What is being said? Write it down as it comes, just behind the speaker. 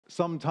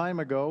Some time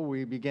ago,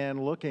 we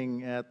began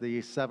looking at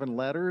the 7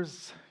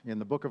 letters in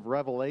the book of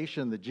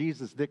Revelation that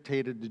Jesus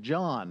dictated to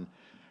John.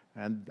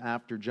 And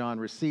after John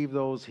received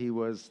those, he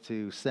was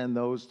to send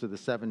those to the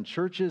 7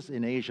 churches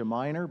in Asia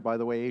Minor. By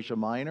the way, Asia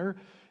Minor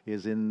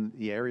is in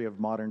the area of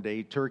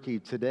modern-day Turkey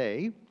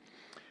today.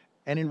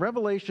 And in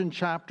Revelation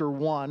chapter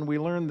 1, we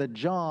learn that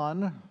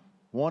John,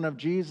 one of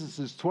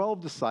Jesus'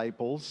 12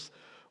 disciples,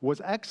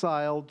 was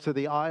exiled to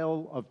the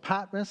Isle of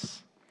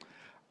Patmos.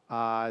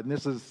 And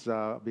this is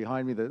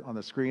behind me on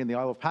the screen. The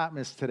Isle of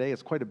Patmos today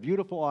is quite a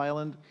beautiful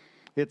island.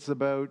 It's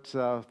about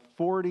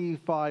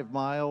 45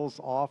 miles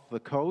off the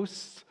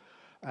coast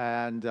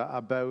and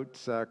about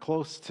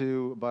close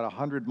to about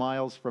 100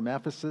 miles from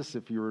Ephesus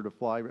if you were to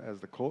fly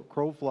as the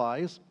crow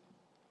flies.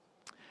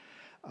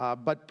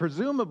 But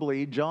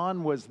presumably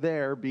John was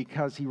there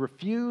because he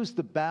refused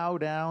to bow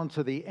down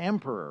to the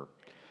emperor.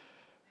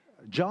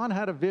 John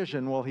had a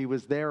vision while he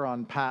was there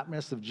on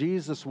Patmos of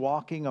Jesus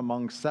walking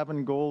among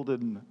 7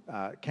 golden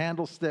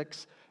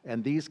candlesticks,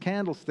 and these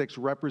candlesticks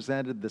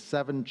represented the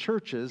 7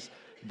 churches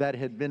that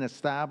had been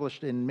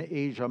established in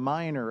Asia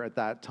Minor at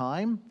that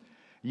time.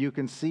 You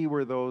can see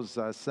where those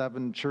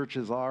 7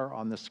 churches are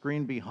on the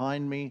screen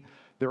behind me.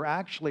 They're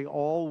actually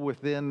all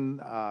within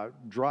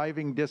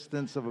driving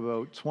distance of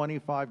about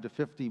 25 to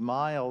 50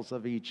 miles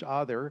of each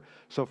other,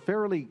 so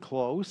fairly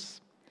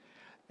close.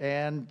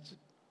 And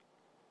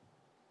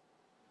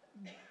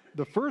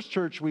the first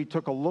church we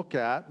took a look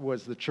at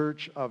was the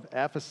church of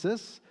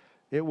Ephesus.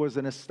 It was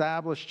an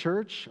established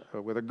church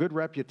with a good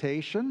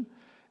reputation,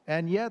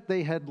 and yet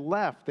they had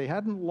left. They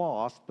hadn't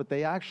lost, but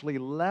they actually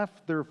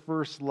left their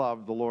first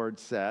love, the Lord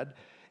said,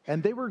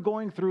 and they were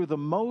going through the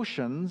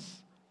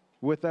motions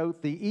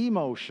without the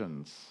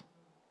emotions.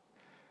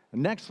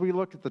 Next, we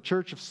looked at the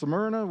church of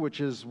Smyrna,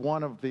 which is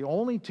one of the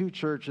only 2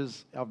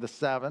 churches of the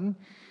 7,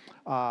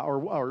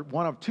 or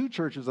one of 2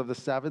 churches of the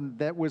 7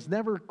 that was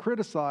never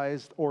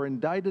criticized or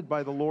indicted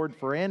by the Lord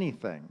for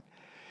anything.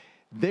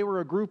 They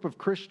were a group of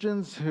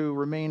Christians who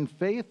remained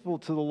faithful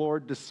to the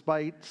Lord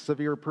despite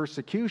severe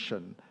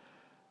persecution.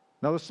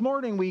 Now this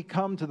morning we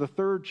come to the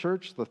 3rd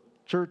church, the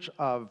church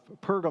of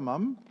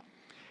Pergamum,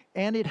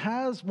 and it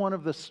has one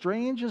of the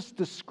strangest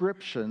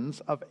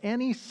descriptions of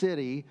any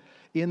city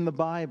in the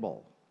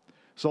Bible.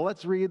 So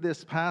let's read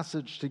this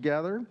passage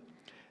together.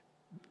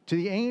 To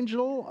the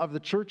angel of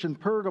the church in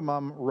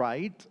Pergamum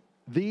write,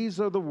 "These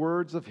are the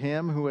words of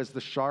him who has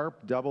the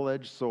sharp,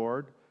 double-edged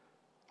sword.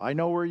 I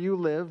know where you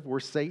live, where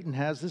Satan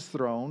has his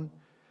throne.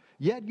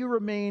 Yet you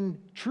remain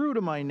true to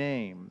my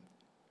name.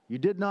 You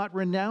did not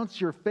renounce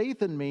your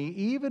faith in me,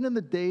 even in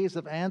the days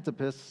of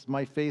Antipas,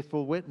 my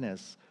faithful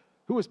witness,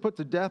 who was put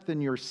to death in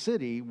your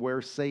city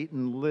where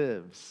Satan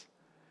lives."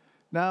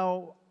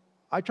 Now,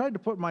 I tried to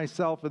put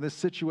myself in this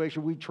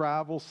situation. We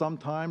travel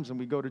sometimes and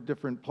we go to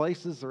different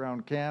places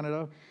around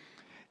Canada.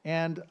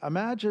 And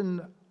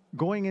imagine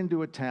going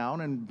into a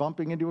town and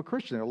bumping into a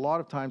Christian. A lot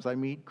of times I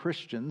meet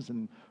Christians,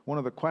 and one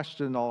of the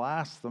questions I'll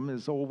ask them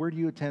is, "Oh, where do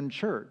you attend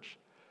church?"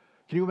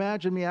 Can you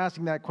imagine me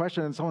asking that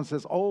question and someone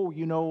says, "Oh,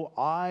 you know,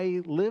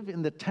 I live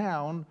in the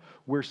town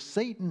where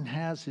Satan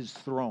has his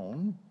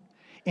throne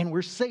and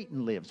where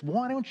Satan lives.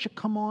 Why don't you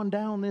come on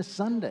down this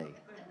Sunday?"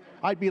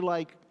 I'd be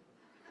like,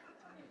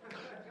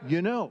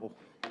 "You know,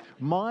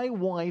 my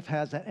wife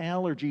has an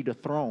allergy to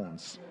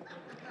thrones.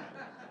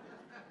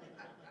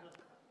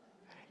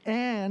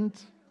 And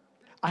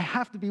I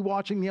have to be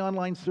watching the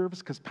online service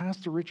because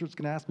Pastor Richard's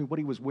going to ask me what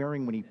he was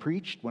wearing when he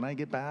preached when I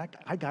get back.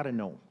 I got to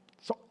know.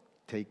 So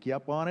take you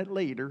up on it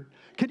later."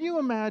 Can you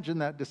imagine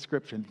that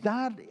description?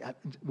 That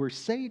where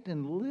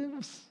Satan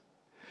lives?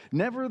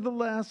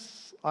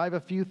 "Nevertheless, I have a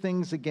few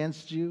things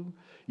against you.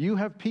 You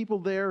have people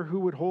there who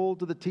would hold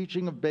to the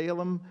teaching of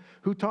Balaam,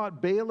 who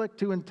taught Balak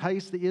to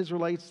entice the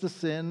Israelites to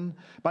sin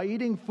by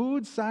eating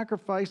food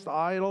sacrificed to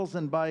idols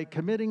and by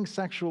committing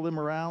sexual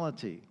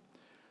immorality.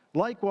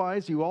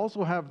 Likewise, you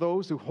also have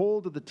those who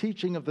hold to the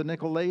teaching of the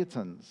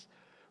Nicolaitans.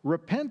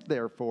 Repent,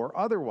 therefore,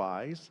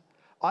 otherwise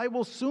I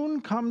will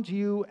soon come to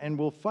you and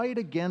will fight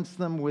against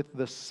them with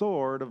the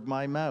sword of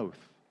my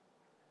mouth.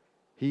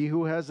 He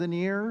who has an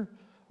ear,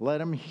 let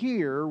him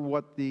hear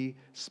what the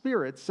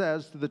Spirit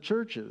says to the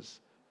churches.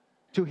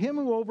 To him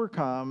who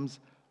overcomes,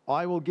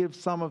 I will give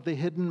some of the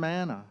hidden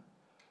manna.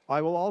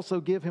 I will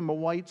also give him a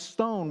white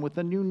stone with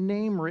a new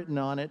name written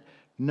on it,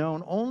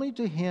 known only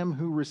to him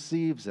who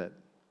receives it."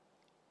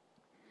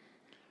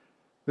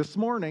 This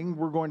morning,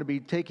 we're going to be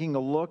taking a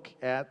look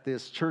at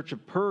this church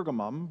of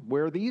Pergamum,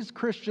 where these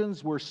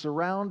Christians were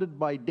surrounded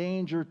by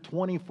danger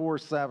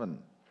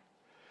 24/7.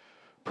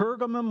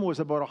 Pergamum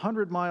was about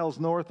 100 miles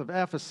north of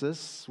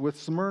Ephesus, with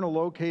Smyrna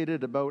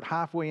located about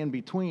halfway in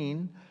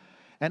between.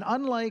 And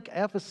unlike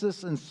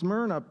Ephesus and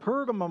Smyrna,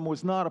 Pergamum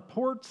was not a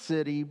port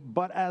city,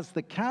 but as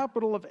the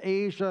capital of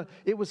Asia,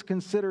 it was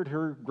considered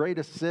her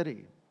greatest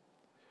city.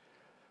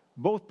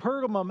 Both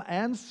Pergamum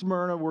and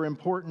Smyrna were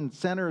important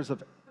centers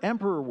of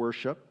emperor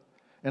worship,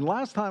 And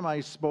last time I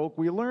spoke,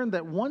 we learned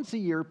that once a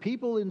year,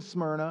 people in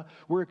Smyrna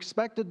were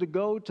expected to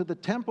go to the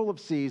temple of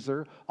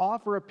Caesar,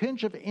 offer a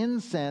pinch of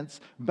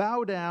incense,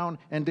 bow down,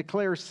 and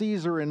declare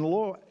Caesar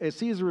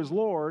is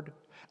Lord,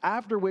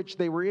 after which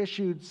they were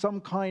issued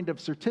some kind of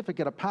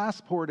certificate, a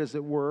passport as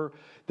it were,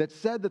 that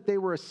said that they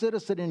were a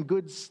citizen in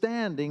good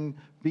standing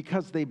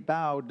because they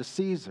bowed to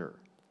Caesar.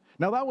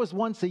 Now that was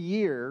once a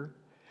year,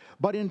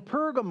 but in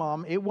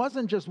Pergamum, it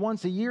wasn't just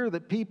once a year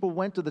that people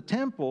went to the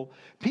temple.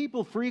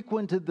 People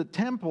frequented the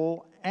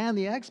temple, and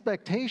the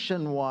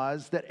expectation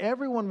was that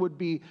everyone would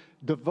be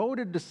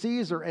devoted to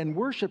Caesar and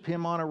worship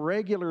him on a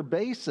regular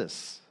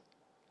basis.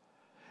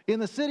 In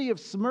the city of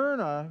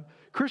Smyrna,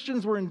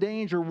 Christians were in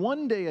danger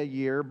one day a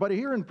year, but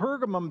here in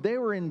Pergamum, they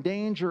were in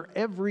danger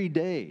every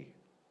day.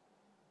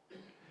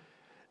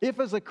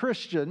 If as a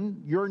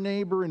Christian, your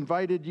neighbor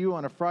invited you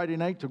on a Friday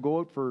night to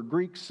go out for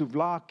Greek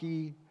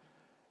souvlaki,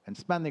 and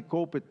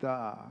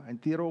spanakopita,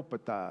 and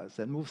tiropatas,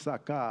 and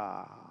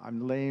moussaka.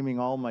 I'm naming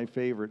all my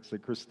favorites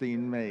that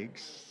Christine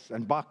makes,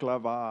 and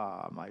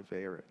baklava, my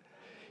favorite.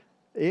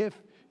 If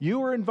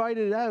you were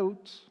invited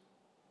out,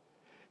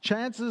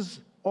 chances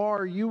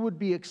are you would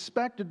be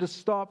expected to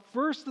stop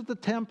first at the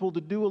temple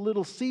to do a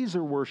little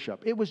Caesar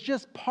worship. It was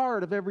just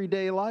part of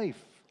everyday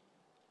life.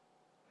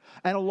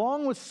 And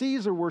along with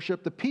Caesar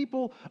worship, the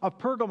people of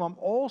Pergamum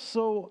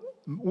also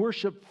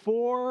worshiped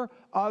 4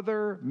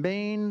 other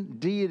main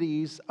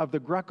deities of the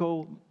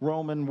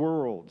Greco-Roman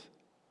world.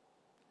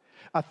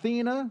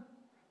 Athena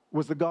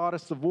was the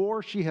goddess of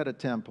war. She had a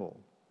temple.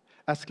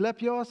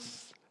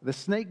 Asclepios, the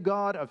snake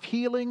god of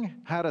healing,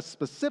 had a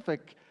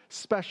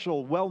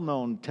special,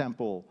 well-known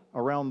temple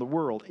around the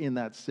world in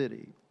that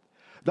city.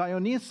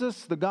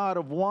 Dionysus, the god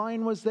of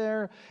wine, was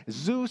there.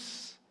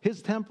 Zeus,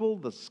 his temple,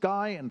 the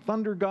sky and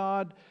thunder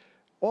god.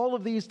 All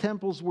of these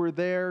temples were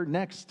there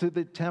next to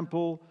the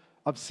temple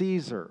of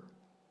Caesar.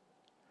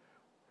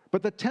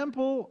 But the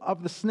temple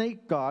of the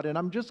snake god, and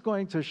I'm just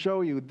going to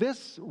show you,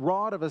 this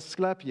rod of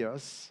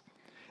Asclepius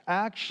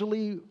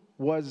actually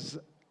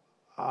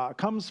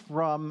comes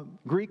from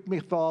Greek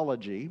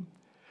mythology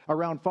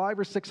around 500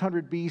 or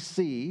 600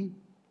 BC,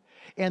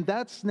 and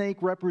that snake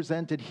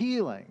represented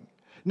healing.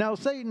 Now,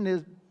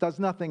 Satan does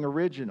nothing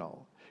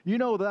original. You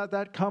know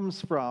that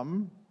comes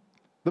from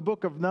the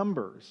book of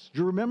Numbers. Do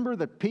you remember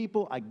that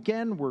people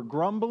again were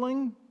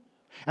grumbling?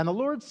 And the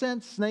Lord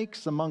sent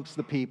snakes amongst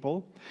the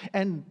people.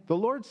 And the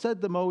Lord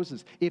said to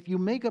Moses, if you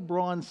make a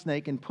bronze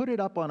snake and put it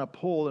up on a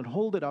pole and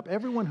hold it up,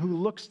 everyone who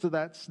looks to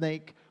that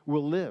snake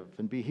will live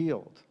and be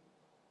healed.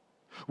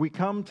 We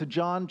come to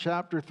John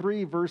chapter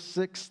 3, verse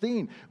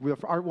 16,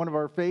 one of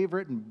our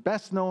favorite and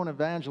best known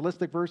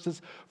evangelistic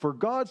verses. For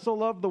God so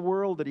loved the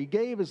world that he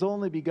gave his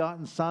only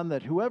begotten Son,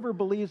 that whoever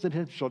believes in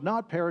him shall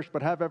not perish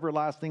but have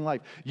everlasting life.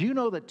 You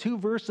know that 2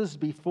 verses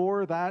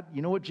before that,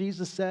 you know what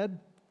Jesus said?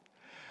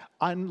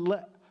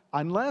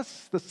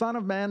 Unless the Son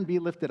of Man be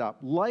lifted up,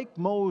 like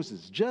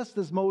Moses, just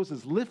as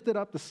Moses lifted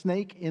up the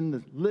snake in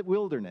the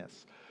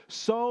wilderness,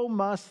 so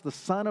must the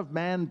Son of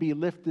Man be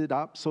lifted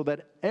up, so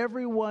that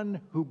everyone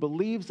who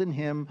believes in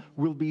him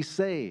will be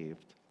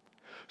saved.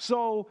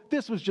 So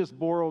this was just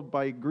borrowed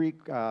by Greek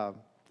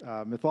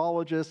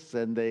mythologists,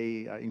 and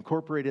they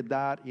incorporated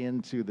that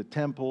into the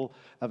temple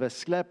of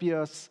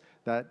Asclepius,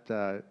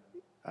 that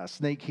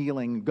snake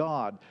healing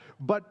god.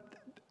 But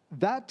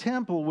that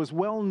temple was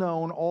well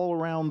known all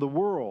around the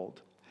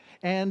world.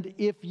 And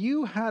if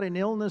you had an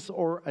illness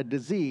or a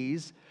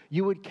disease,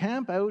 you would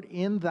camp out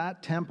in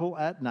that temple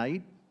at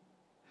night,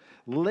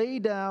 lay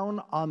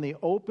down on the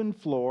open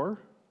floor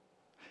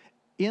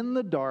in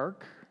the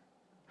dark,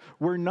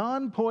 where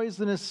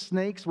non-poisonous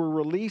snakes were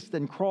released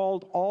and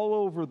crawled all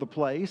over the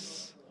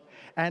place.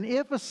 And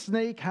if a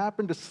snake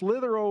happened to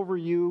slither over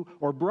you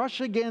or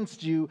brush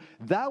against you,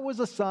 that was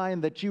a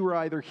sign that you were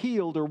either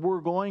healed or were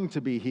going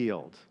to be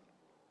healed.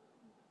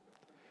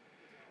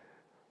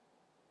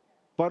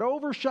 But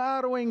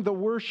overshadowing the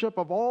worship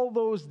of all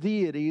those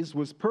deities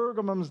was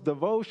Pergamum's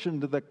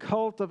devotion to the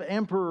cult of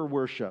emperor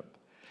worship.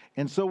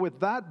 And so with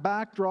that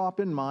backdrop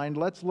in mind,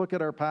 let's look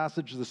at our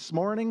passage this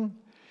morning.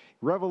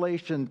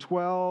 Revelation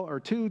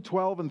 2,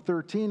 12, and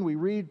 13, we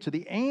read, to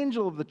the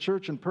angel of the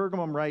church in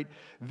Pergamum write,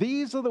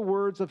 these are the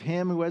words of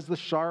him who has the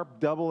sharp,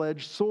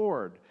 double-edged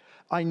sword.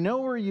 I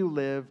know where you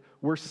live,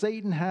 where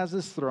Satan has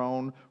his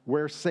throne,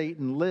 where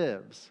Satan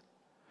lives.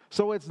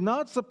 So it's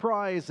not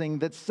surprising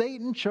that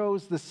Satan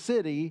chose the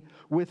city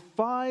with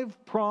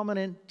 5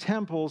 prominent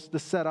temples to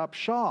set up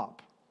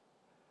shop.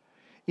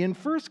 In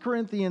 1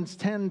 Corinthians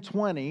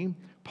 10:20,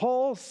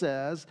 Paul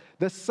says,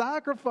 the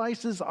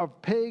sacrifices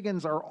of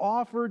pagans are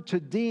offered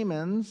to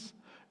demons,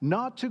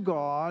 not to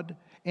God,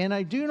 and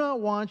I do not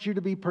want you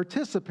to be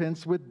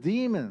participants with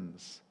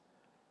demons.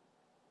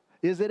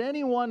 Is it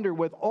any wonder,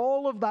 with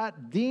all of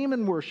that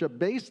demon worship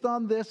based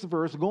on this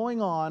verse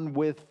going on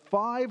with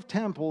 5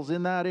 temples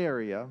in that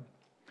area,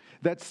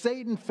 that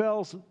Satan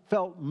felt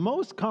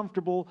most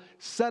comfortable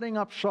setting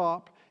up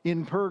shop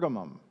in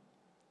Pergamum?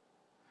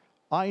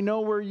 I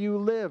know where you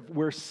live,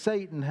 where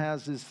Satan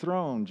has his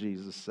throne,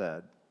 Jesus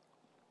said.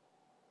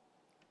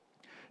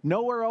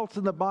 Nowhere else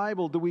in the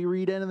Bible do we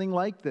read anything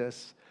like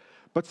this.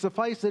 But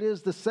suffice it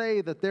is to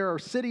say that there are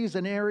cities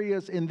and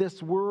areas in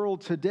this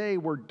world today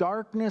where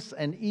darkness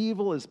and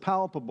evil is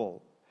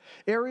palpable.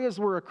 Areas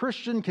where a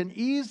Christian can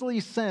easily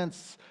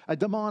sense a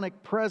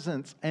demonic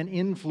presence and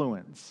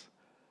influence.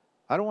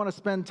 I don't want to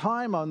spend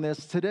time on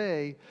this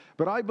today,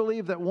 but I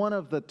believe that one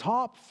of the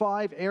top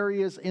 5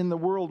 areas in the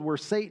world where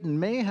Satan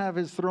may have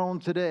his throne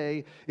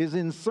today is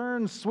in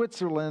CERN,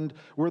 Switzerland,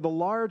 where the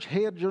Large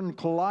Hadron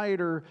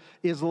Collider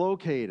is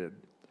located.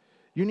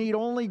 You need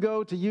only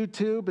go to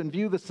YouTube and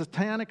view the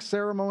satanic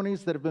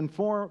ceremonies that have been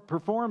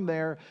performed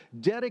there,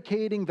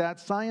 dedicating that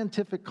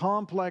scientific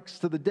complex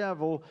to the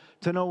devil,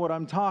 to know what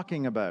I'm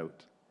talking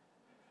about.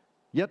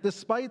 Yet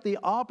despite the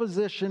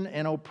opposition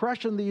and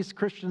oppression these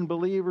Christian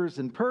believers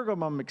in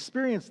Pergamum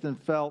experienced and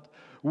felt,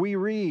 we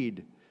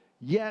read,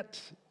 "Yet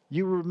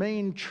you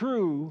remain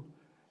true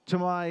to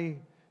my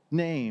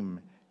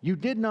name. You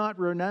did not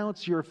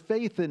renounce your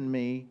faith in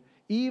me,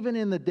 even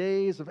in the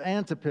days of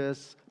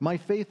Antipas, my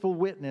faithful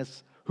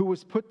witness, who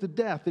was put to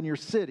death in your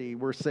city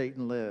where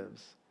Satan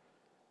lives."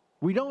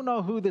 We don't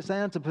know who this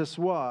Antipas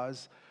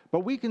was,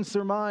 but we can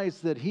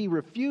surmise that he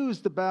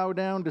refused to bow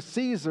down to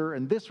Caesar,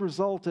 and this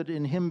resulted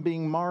in him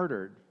being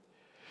martyred.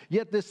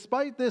 Yet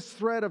despite this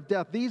threat of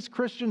death, these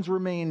Christians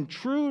remained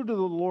true to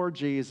the Lord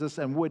Jesus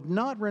and would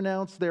not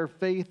renounce their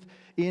faith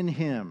in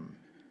him.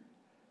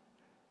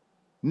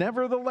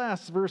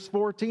 Nevertheless, verse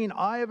 14,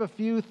 "I have a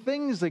few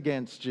things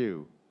against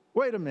you."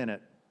 Wait a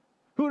minute.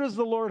 Who does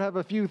the Lord have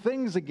a few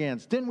things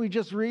against? Didn't we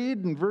just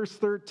read in verse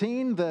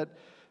 13 that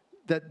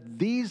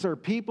these are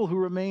people who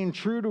remain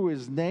true to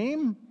his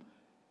name?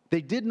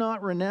 They did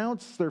not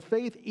renounce their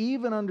faith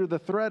even under the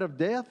threat of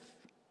death?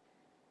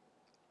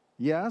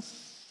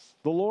 Yes,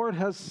 the Lord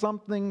has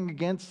something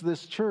against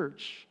this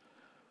church.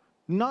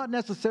 Not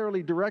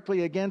necessarily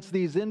directly against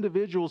these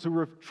individuals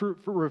who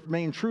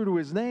remain true to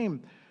his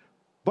name,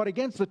 but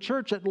against the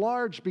church at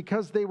large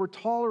because they were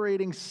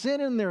tolerating sin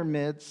in their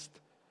midst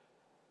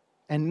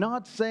and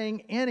not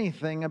saying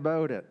anything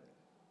about it.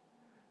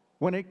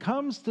 When it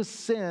comes to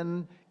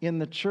sin in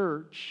the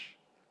church,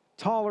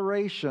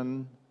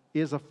 toleration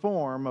is a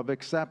form of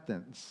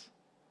acceptance.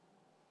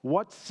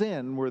 What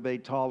sin were they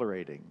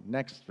tolerating?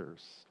 Next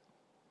verse.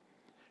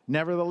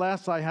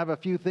 "Nevertheless, I have a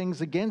few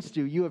things against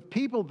you. You have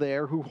people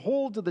there who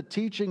hold to the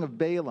teaching of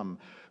Balaam,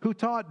 who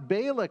taught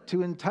Balak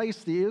to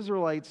entice the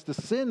Israelites to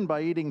sin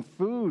by eating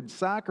food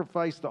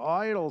sacrificed to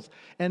idols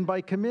and by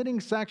committing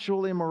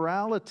sexual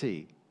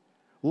immorality.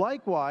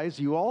 Likewise,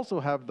 you also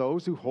have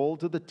those who hold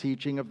to the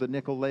teaching of the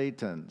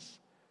Nicolaitans."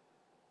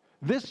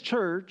 This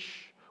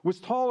church was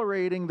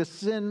tolerating the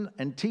sin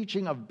and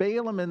teaching of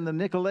Balaam and the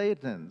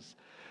Nicolaitans.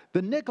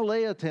 The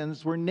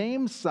Nicolaitans were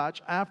named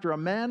such after a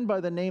man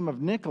by the name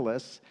of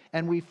Nicholas,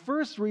 and we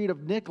first read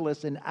of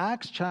Nicholas in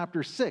Acts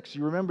chapter 6.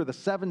 You remember the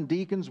 7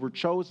 deacons were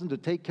chosen to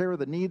take care of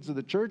the needs of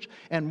the church,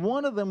 and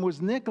one of them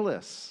was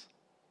Nicholas.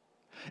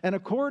 And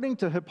according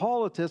to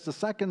Hippolytus, a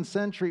 2nd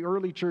century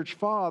early church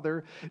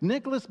father,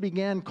 Nicholas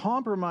began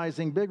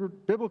compromising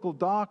biblical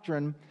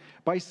doctrine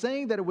by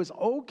saying that it was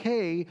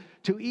okay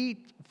to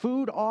eat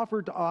food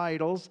offered to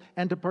idols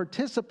and to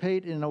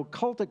participate in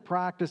occultic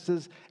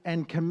practices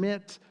and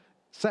commit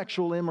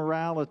sexual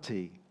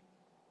immorality.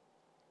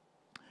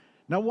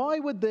 Now, why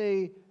would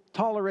they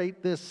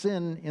tolerate this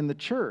sin in the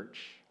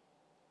church?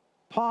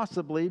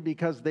 Possibly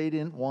because they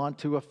didn't want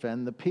to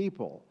offend the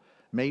people.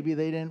 Maybe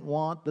they didn't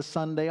want the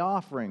Sunday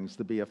offerings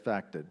to be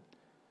affected.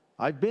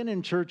 I've been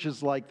in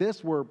churches like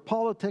this where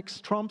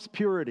politics trumps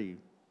purity,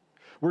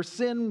 where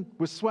sin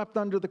was swept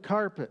under the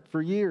carpet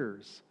for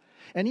years.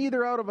 And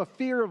either out of a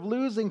fear of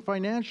losing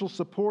financial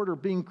support or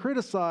being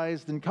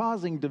criticized and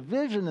causing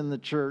division in the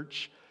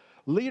church,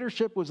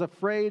 leadership was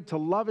afraid to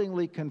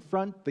lovingly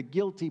confront the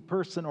guilty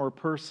person or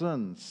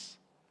persons.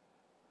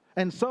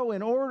 And so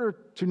in order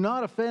to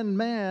not offend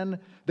man,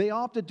 they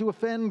opted to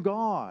offend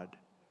God.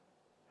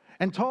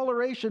 And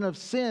toleration of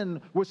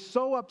sin was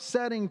so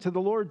upsetting to the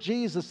Lord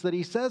Jesus that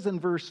he says in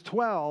verse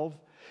 12,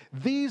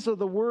 "These are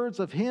the words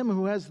of him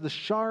who has the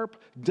sharp,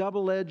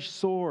 double-edged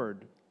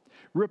sword.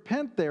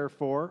 Repent,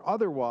 therefore,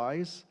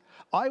 otherwise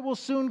I will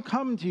soon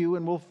come to you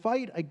and will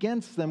fight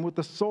against them with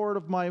the sword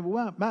of my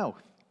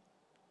mouth."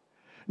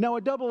 Now,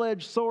 a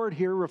double-edged sword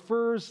here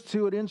refers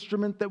to an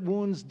instrument that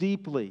wounds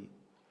deeply.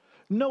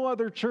 No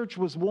other church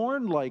was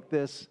warned like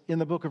this in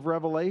the book of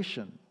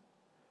Revelation.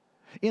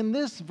 In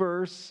this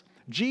verse,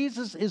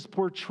 Jesus is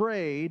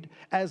portrayed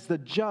as the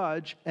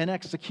judge and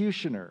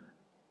executioner.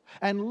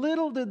 And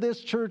little did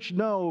this church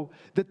know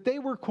that they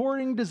were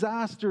courting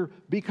disaster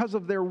because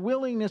of their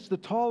willingness to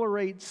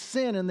tolerate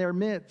sin in their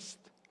midst.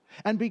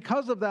 And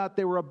because of that,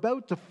 they were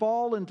about to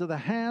fall into the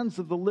hands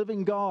of the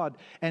living God.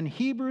 And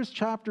Hebrews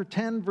chapter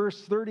 10,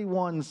 verse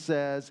 31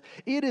 says,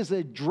 "It is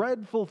a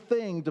dreadful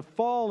thing to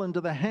fall into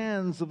the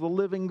hands of the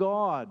living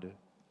God."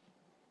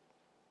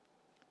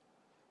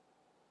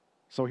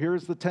 So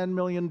here's the $10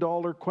 million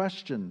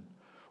question.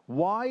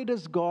 Why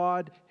does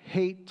God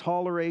hate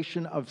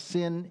toleration of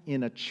sin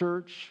in a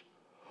church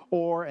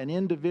or an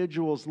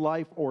individual's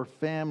life or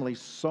family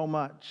so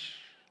much?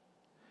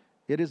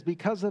 It is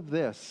because of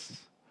this.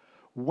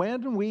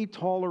 When we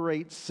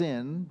tolerate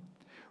sin,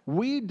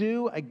 we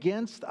do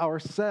against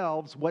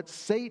ourselves what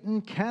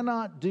Satan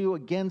cannot do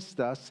against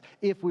us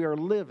if we are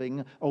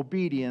living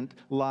obedient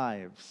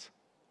lives.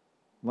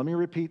 Let me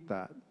repeat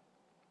that.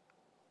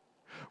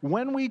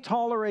 When we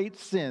tolerate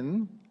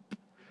sin,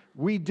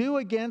 we do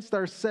against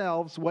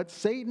ourselves what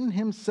Satan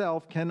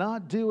himself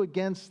cannot do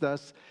against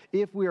us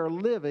if we are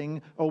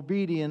living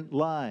obedient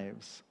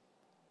lives.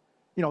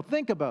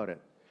 Think about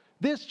it.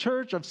 This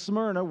church of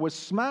Smyrna was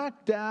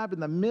smack dab in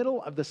the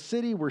middle of the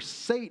city where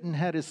Satan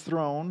had his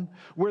throne,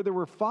 where there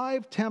were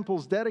 5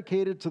 temples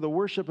dedicated to the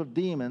worship of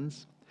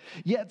demons.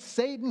 Yet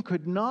Satan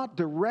could not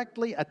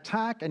directly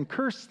attack and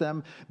curse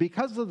them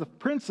because of the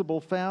principle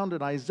found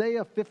in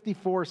Isaiah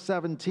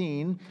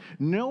 54:17,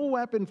 "No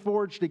weapon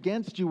forged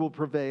against you will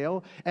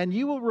prevail, and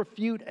you will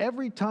refute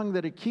every tongue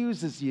that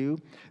accuses you.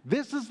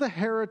 This is the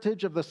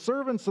heritage of the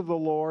servants of the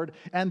Lord,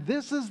 and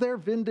this is their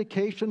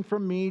vindication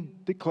from me,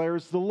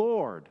 declares the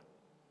Lord."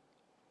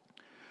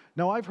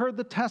 Now, I've heard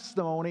the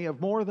testimony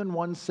of more than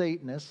one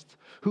Satanist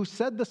who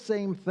said the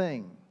same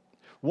thing.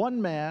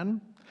 One man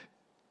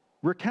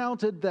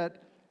recounted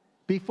that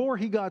before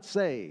he got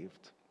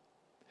saved,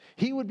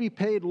 he would be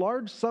paid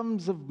large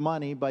sums of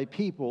money by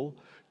people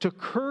to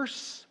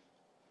curse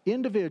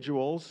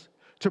individuals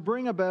to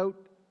bring about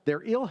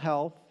their ill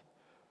health,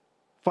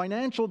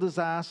 financial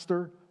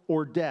disaster,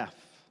 or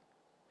death.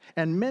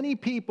 And many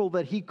people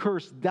that he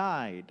cursed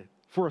died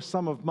for a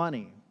sum of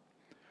money.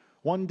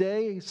 One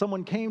day,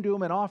 someone came to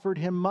him and offered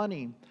him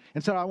money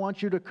and said, "I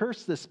want you to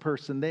curse this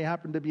person. They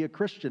happen to be a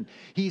Christian."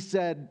 He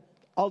said,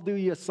 "I'll do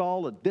you a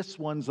solid. This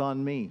one's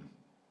on me.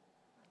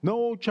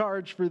 No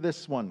charge for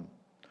this one.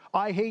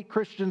 I hate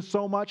Christians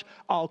so much,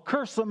 I'll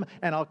curse them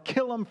and I'll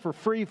kill them for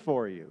free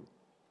for you."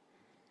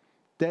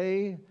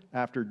 Day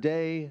after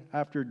day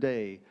after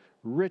day,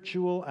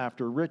 ritual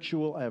after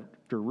ritual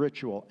after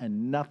ritual,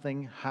 and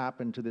nothing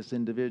happened to this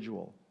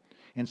individual.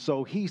 And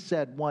so he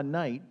said one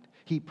night,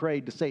 he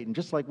prayed to Satan,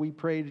 just like we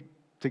prayed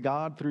to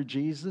God through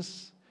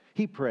Jesus.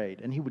 He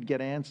prayed and he would get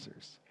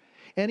answers.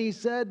 And he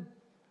said,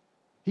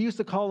 he used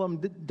to call him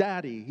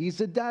Daddy. He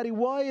said, "Daddy,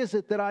 why is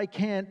it that I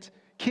can't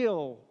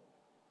kill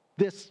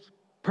this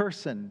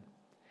person?"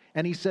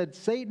 And he said,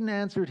 Satan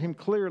answered him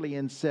clearly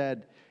and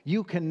said,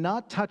 "You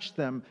cannot touch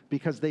them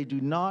because they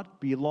do not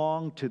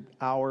belong to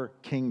our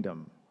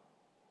kingdom."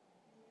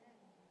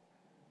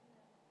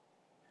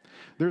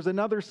 There's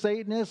another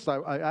Satanist,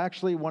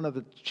 actually one of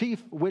the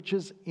chief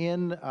witches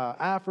in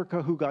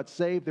Africa who got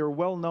saved. They were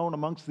well known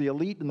amongst the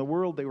elite in the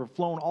world. They were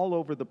flown all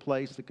over the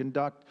place to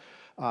conduct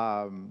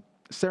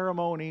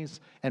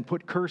ceremonies and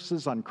put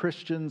curses on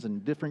Christians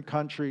in different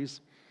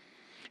countries.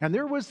 And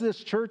there was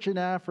this church in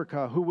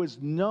Africa who was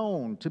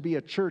known to be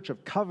a church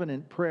of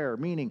covenant prayer,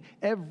 meaning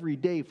every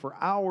day for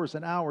hours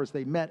and hours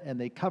they met and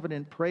they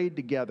covenant prayed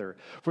together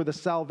for the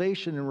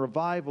salvation and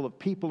revival of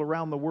people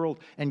around the world.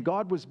 And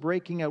God was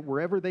breaking out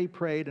wherever they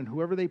prayed, and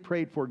whoever they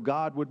prayed for,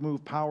 God would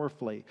move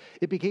powerfully.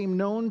 It became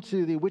known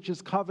to the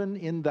witches' coven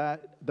in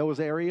those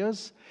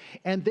areas,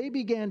 and they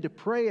began to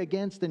pray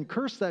against and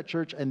curse that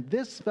church. And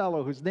this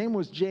fellow, whose name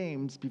was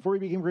James, before he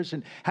became a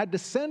Christian, had to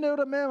send out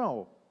a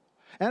memo,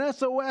 an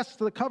SOS,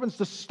 to the covens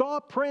to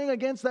stop praying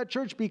against that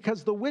church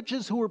because the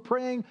witches who were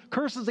praying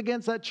curses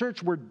against that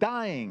church were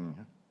dying.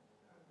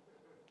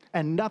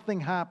 And nothing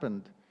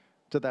happened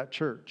to that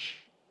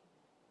church.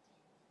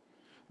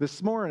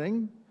 This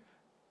morning,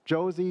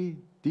 Josie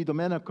Di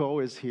Domenico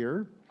is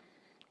here.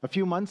 A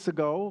few months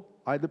ago,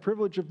 I had the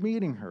privilege of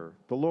meeting her.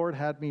 The Lord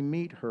had me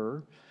meet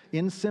her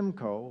in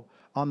Simcoe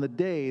on the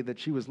day that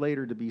she was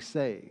later to be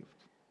saved.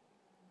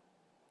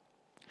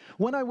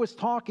 When I was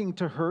talking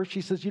to her,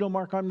 she says,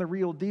 Mark, I'm the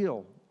real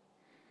deal.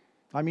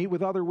 I meet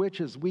with other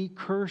witches. We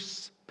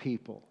curse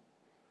people.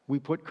 We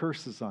put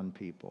curses on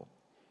people.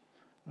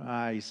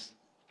 I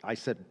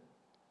said,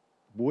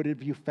 what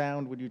have you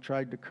found when you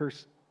tried to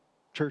curse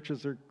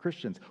churches or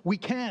Christians? We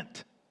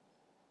can't.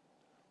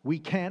 We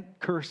can't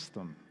curse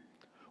them.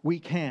 We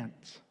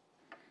can't.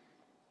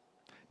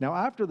 Now,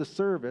 after the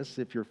service,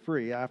 if you're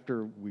free,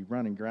 after we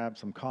run and grab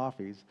some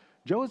coffees,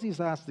 Josie's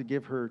asked to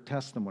give her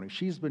testimony.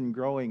 She's been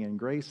growing in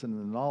grace and in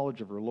the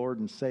knowledge of her Lord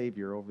and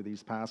Savior over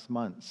these past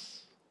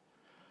months.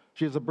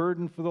 She has a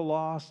burden for the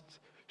lost.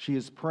 She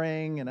is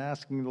praying and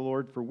asking the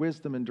Lord for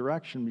wisdom and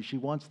direction. She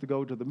wants to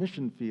go to the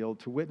mission field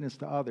to witness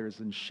to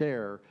others and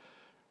share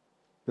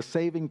the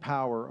saving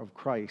power of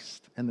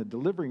Christ and the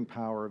delivering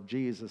power of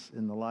Jesus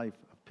in the life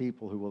of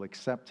people who will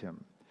accept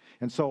him.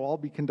 And so I'll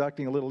be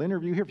conducting a little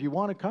interview here. If you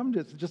want to come,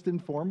 just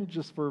informal,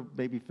 just for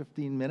maybe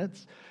 15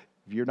 minutes.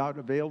 If you're not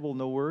available,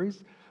 no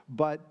worries.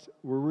 But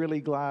we're really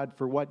glad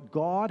for what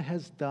God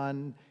has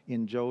done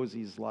in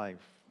Josie's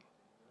life.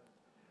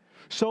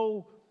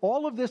 So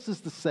all of this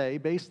is to say,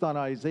 based on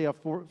Isaiah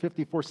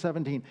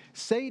 54:17,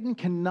 Satan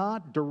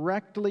cannot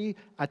directly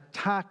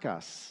attack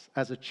us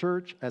as a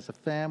church, as a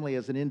family,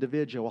 as an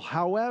individual.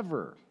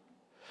 However,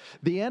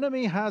 the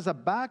enemy has a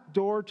back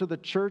door to the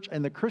church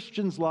and the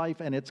Christian's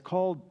life, and it's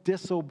called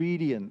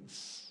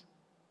disobedience.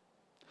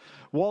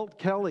 Walt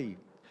Kelly,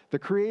 the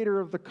creator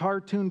of the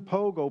cartoon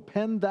Pogo,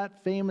 penned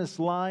that famous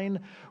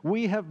line,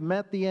 "We have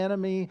met the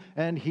enemy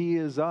and he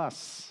is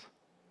us."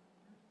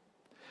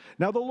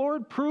 Now the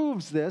Lord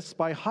proves this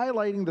by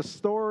highlighting the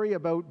story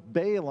about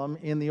Balaam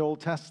in the Old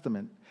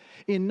Testament.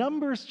 In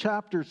Numbers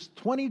chapters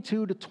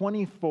 22 to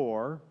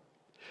 24,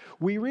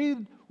 we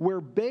read where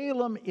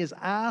Balaam is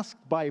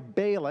asked by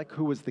Balak,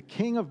 who was the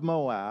king of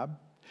Moab,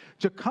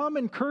 to come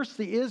and curse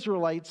the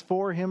Israelites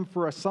for him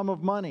for a sum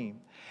of money.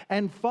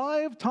 And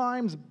 5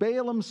 times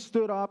Balaam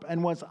stood up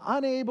and was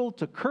unable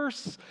to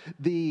curse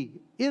the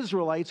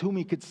Israelites, whom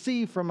he could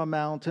see from a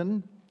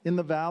mountain in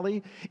the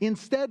valley.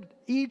 Instead,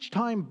 each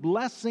time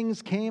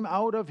blessings came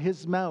out of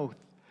his mouth.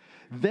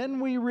 Then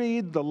we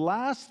read the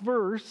last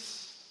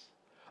verse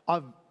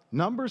of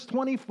Numbers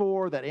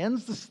 24 that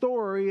ends the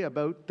story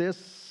about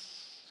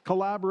this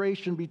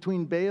collaboration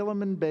between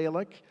Balaam and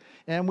Balak.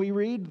 And we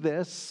read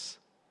this: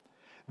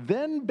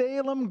 "Then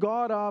Balaam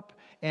got up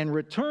and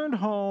returned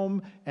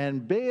home,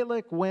 and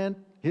Balak went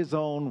his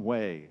own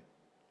way."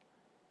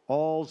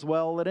 All's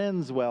well that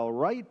ends well,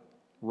 right?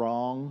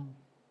 Wrong.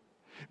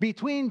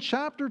 Between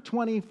chapter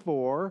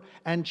 24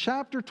 and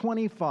chapter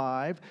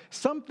 25,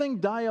 something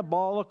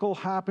diabolical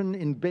happened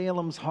in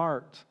Balaam's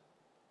heart.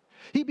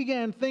 He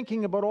began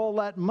thinking about all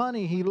that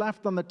money he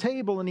left on the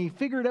table, and he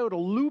figured out a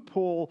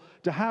loophole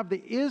to have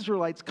the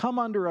Israelites come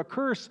under a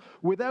curse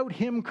without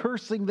him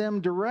cursing them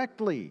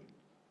directly.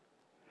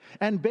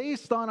 And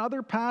based on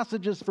other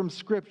passages from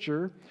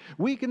Scripture,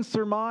 we can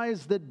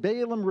surmise that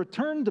Balaam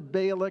returned to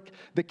Balak,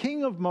 the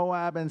king of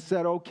Moab, and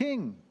said, "O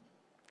king,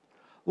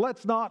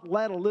 let's not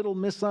let a little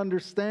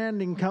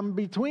misunderstanding come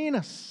between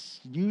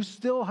us. You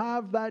still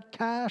have that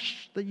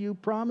cash that you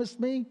promised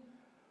me?"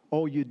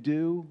 "Oh, you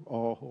do?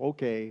 Oh,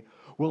 okay.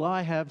 Well,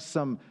 I have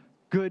some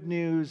good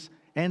news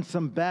and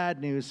some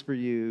bad news for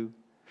you.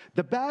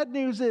 The bad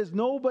news is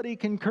nobody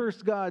can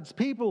curse God's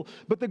people,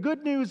 but the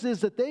good news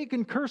is that they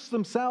can curse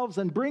themselves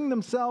and bring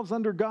themselves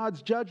under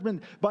God's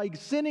judgment by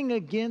sinning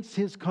against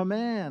his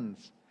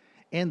commands.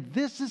 And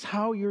this is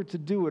how you're to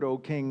do it, O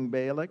King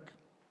Balak.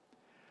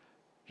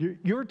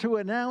 You're to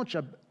announce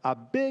a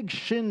big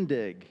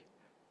shindig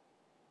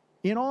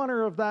in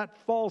honor of that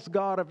false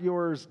god of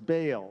yours,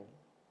 Baal.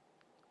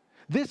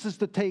 This is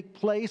to take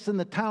place in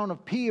the town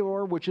of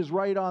Peor, which is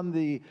right on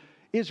the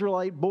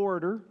Israelite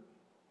border.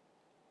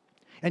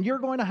 And you're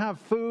going to have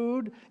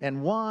food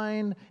and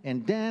wine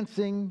and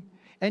dancing,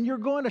 and you're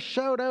going to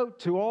shout out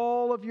to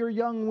all of your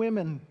young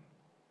women.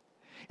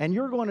 And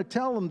you're going to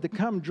tell them to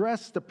come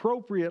dressed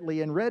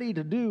appropriately and ready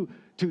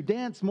to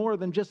dance more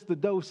than just the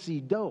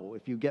do-si-do,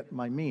 if you get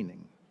my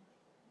meaning.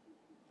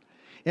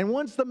 And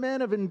once the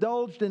men have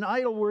indulged in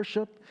idol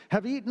worship,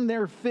 have eaten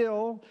their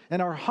fill,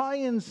 and are high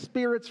in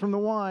spirits from the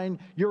wine,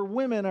 your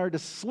women are to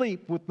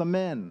sleep with the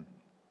men.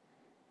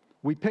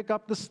 We pick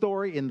up the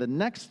story in the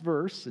next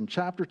verse, in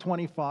chapter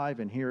 25,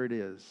 and here it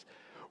is.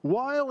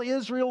 While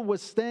Israel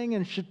was staying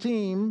in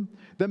Shittim,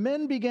 the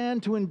men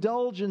began to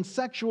indulge in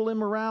sexual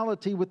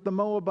immorality with the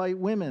Moabite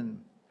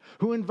women,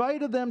 who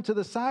invited them to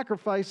the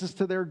sacrifices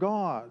to their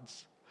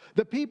gods.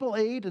 The people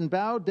ate and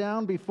bowed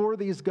down before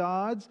these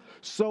gods,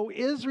 so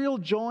Israel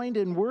joined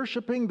in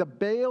worshiping the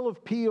Baal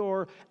of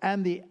Peor,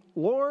 and the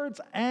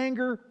Lord's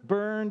anger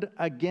burned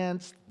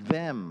against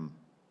them.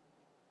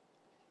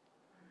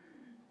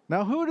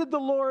 Now, who did the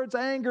Lord's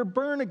anger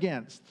burn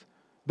against?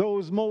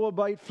 Those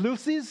Moabite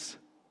flussies?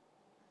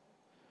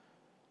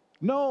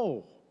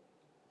 No,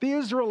 the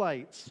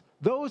Israelites,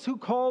 those who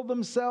called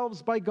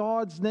themselves by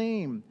God's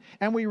name.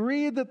 And we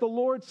read that the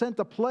Lord sent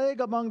a plague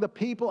among the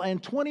people,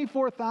 and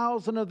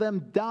 24,000 of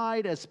them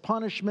died as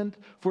punishment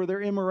for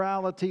their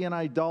immorality and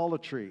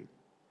idolatry.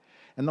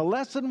 And the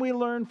lesson we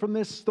learn from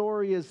this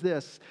story is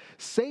this: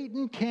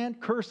 Satan can't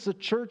curse a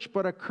church,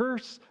 but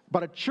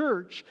a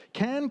church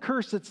can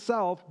curse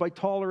itself by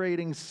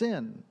tolerating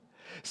sin.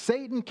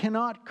 Satan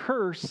cannot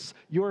curse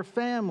your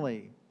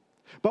family,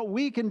 but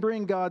we can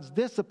bring God's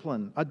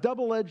discipline, a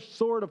double-edged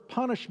sword of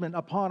punishment,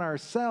 upon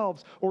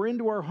ourselves or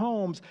into our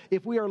homes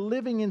if we are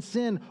living in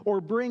sin or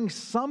bring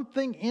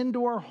something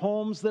into our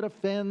homes that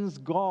offends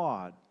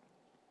God.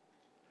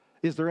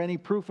 Is there any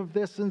proof of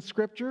this in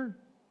Scripture?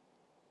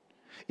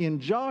 In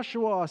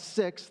Joshua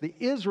 6, the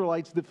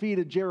Israelites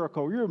defeated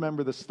Jericho. You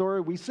remember the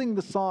story. We sing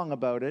the song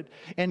about it.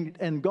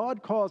 And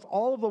God caused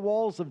all of the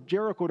walls of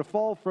Jericho to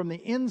fall from the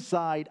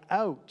inside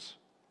out.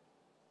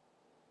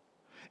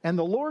 And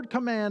the Lord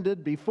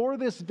commanded before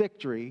this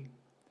victory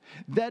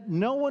that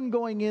no one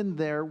going in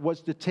there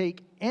was to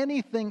take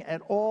anything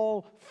at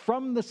all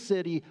from the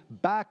city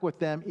back with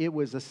them. It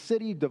was a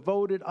city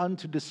devoted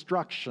unto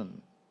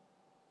destruction.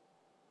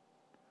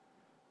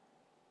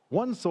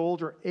 One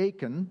soldier,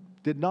 Achan,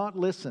 did not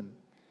listen.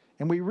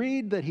 And we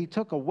read that he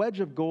took a wedge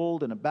of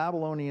gold and a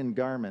Babylonian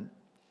garment,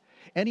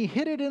 and he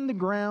hid it in the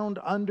ground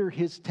under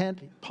his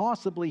tent.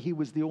 Possibly he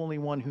was the only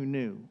one who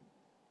knew.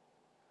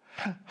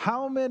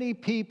 How many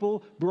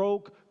people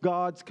broke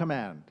God's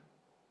command?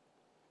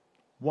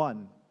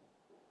 One.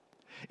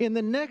 In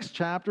the next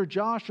chapter,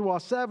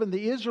 Joshua 7,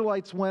 the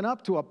Israelites went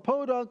up to a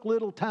podunk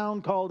little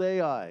town called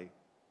Ai.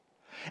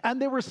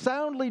 And they were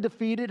soundly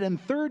defeated, and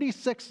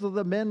 36 of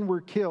the men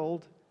were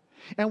killed.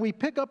 And we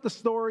pick up the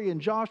story in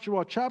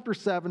Joshua chapter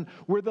 7,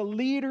 where the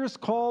leaders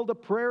called a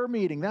prayer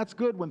meeting. That's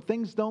good. When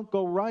things don't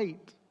go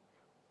right,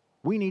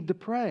 we need to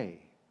pray.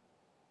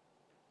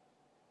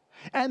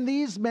 And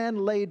these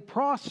men laid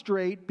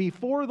prostrate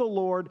before the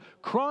Lord,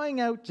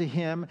 crying out to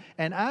him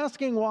and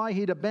asking why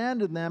he'd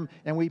abandoned them.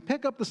 And we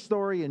pick up the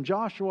story in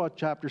Joshua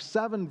chapter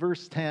 7,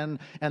 verse 10.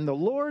 And the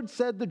Lord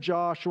said to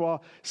Joshua,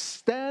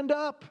 "Stand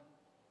up."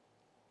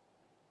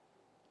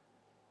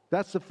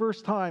 That's the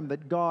first time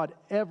that God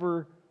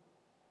ever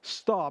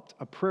stopped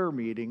a prayer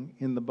meeting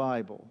in the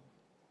Bible.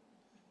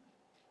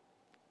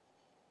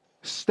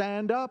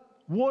 Stand up.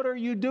 What are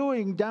you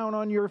doing down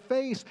on your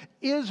face?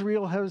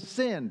 Israel has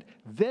sinned.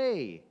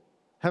 They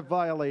have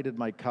violated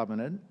my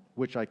covenant,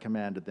 which I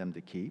commanded them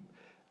to keep.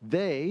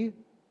 They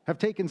have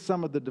taken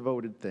some of the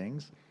devoted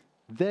things.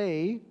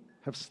 They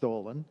have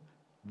stolen.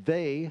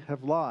 They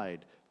have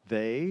lied.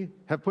 They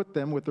have put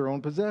them with their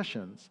own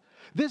possessions.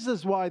 This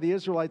is why the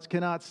Israelites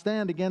cannot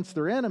stand against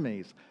their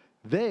enemies.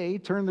 They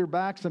turn their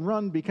backs and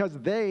run because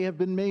they have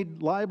been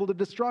made liable to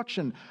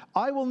destruction.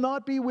 I will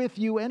not be with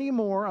you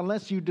anymore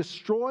unless you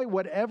destroy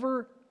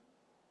whatever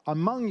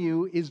among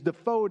you is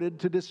devoted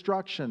to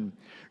destruction.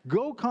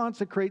 Go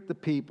consecrate the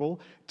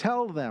people.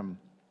 Tell them,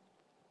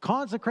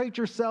 consecrate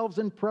yourselves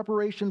in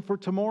preparation for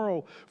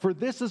tomorrow. For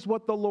this is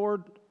what the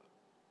Lord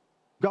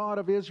God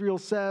of Israel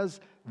says,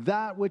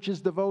 that which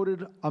is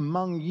devoted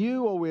among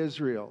you, O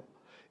Israel.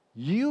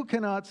 You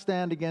cannot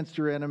stand against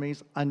your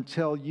enemies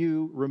until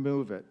you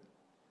remove it.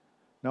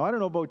 Now, I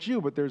don't know about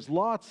you, but there's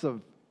lots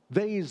of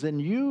theys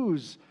and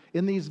yous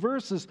in these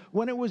verses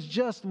when it was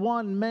just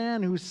one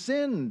man who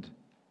sinned.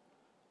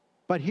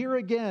 But here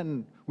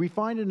again, we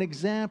find an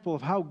example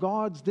of how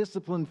God's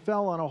discipline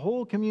fell on a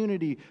whole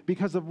community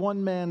because of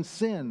one man's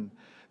sin.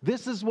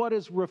 This is what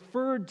is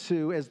referred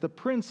to as the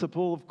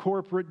principle of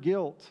corporate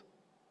guilt.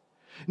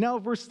 Now,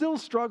 if we're still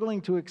struggling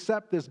to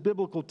accept this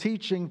biblical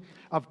teaching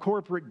of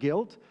corporate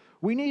guilt,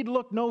 we need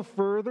look no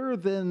further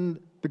than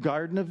the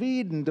Garden of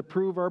Eden to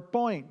prove our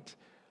point.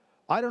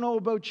 I don't know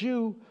about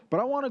you, but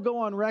I want to go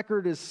on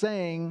record as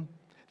saying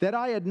that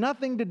I had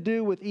nothing to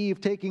do with Eve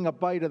taking a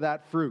bite of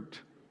that fruit,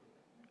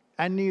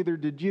 and neither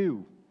did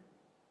you.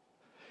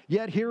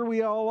 Yet here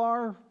we all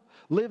are,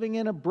 living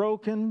in a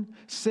broken,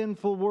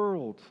 sinful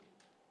world.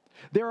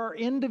 There are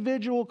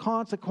individual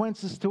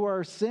consequences to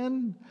our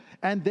sin,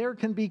 and there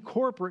can be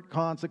corporate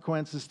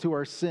consequences to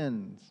our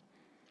sins.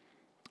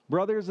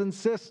 Brothers and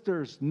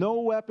sisters,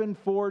 no weapon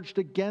forged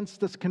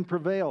against us can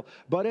prevail.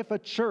 But if a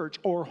church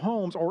or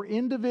homes or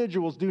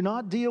individuals do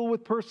not deal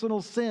with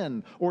personal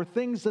sin or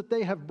things that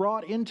they have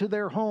brought into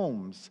their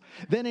homes,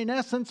 then in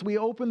essence we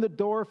open the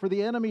door for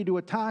the enemy to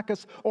attack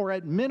us, or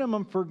at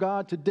minimum for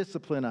God to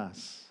discipline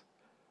us.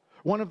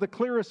 One of the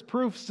clearest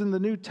proofs in the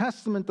New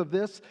Testament of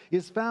this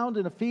is found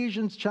in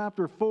Ephesians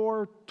chapter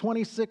 4,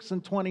 26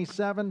 and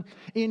 27.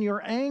 In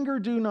your anger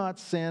do not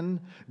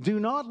sin. Do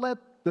not let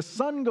the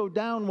sun go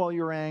down while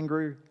you're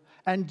angry,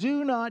 and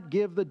do not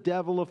give the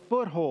devil a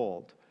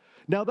foothold.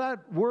 Now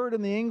that word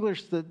in the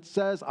English that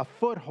says a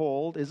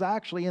foothold is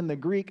actually in the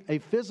Greek a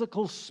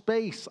physical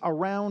space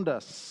around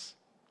us.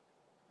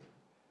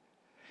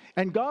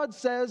 And God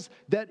says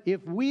that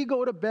if we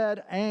go to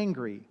bed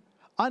angry,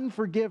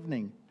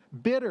 unforgiving,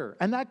 bitter,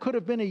 and that could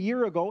have been a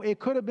year ago, it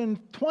could have been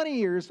 20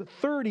 years,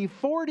 30,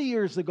 40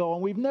 years ago,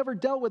 and we've never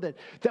dealt with it,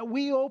 that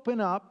we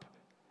open up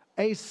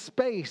a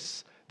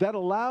space that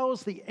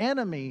allows the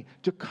enemy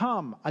to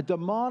come, a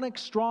demonic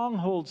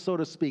stronghold, so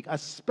to speak, a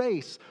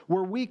space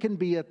where we can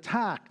be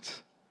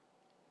attacked.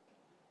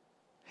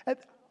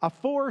 A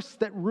force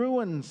that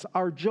ruins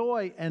our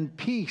joy and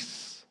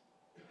peace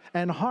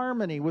and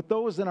harmony with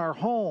those in our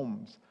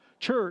homes,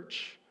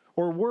 church,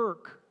 or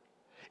work.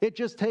 It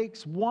just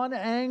takes one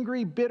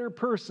angry, bitter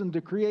person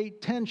to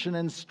create tension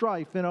and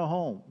strife in a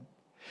home.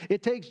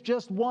 It takes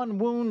just one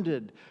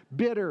wounded,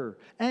 bitter,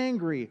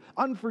 angry,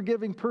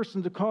 unforgiving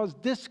person to cause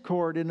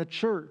discord in a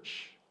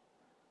church.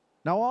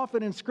 Now,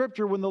 often in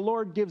Scripture, when the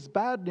Lord gives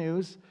bad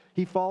news,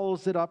 He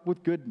follows it up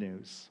with good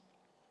news.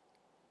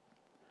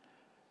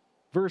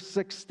 Verse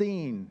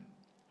 16,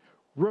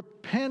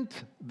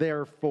 repent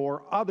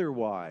therefore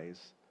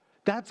otherwise.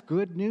 That's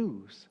good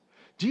news.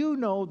 Do you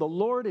know the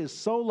Lord is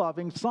so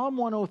loving? Psalm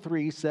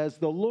 103 says,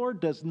 the Lord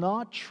does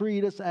not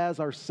treat us as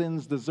our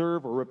sins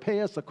deserve or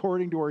repay us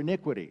according to our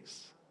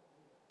iniquities.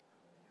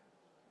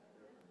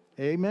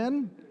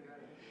 Amen?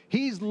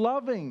 He's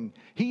loving.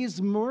 He's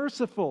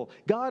merciful.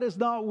 God is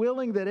not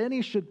willing that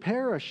any should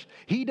perish.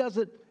 He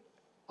doesn't.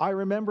 I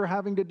remember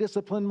having to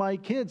discipline my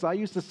kids. I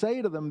used to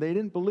say to them, they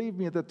didn't believe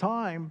me at the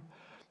time,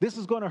 this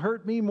is going to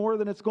hurt me more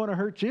than it's going to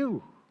hurt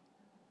you.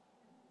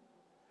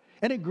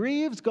 And it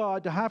grieves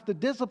God to have to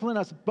discipline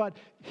us. But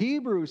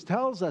Hebrews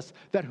tells us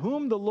that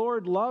whom the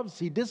Lord loves,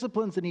 He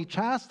disciplines and He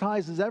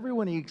chastises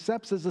everyone He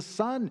accepts as a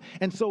son.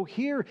 And so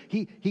here,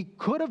 He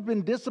could have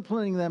been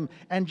disciplining them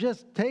and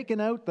just taken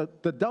out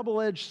the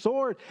double-edged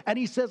sword. And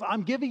He says,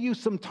 I'm giving you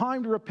some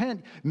time to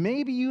repent.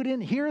 Maybe you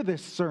didn't hear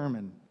this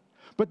sermon,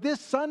 But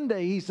this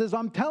Sunday, he says,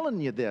 I'm telling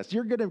you this.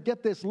 You're going to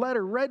get this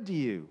letter read to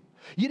you.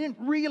 You didn't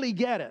really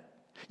get it.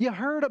 You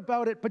heard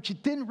about it, but you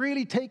didn't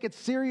really take it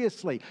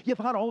seriously. You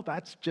thought, oh,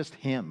 that's just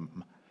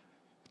him.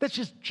 That's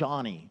just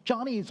Johnny.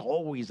 Johnny is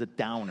always a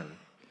downer.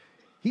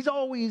 He's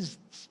always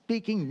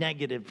speaking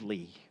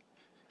negatively.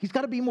 He's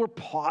got to be more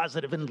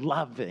positive and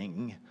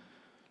loving.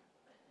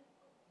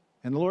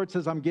 And the Lord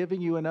says, I'm giving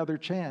you another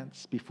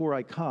chance before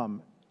I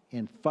come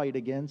and fight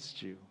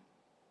against you.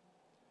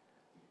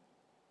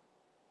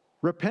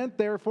 Repent,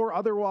 therefore,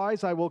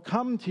 otherwise I will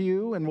come to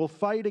you and will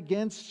fight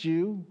against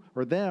you,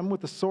 or them,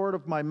 with the sword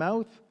of my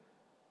mouth.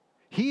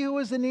 He who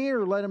has an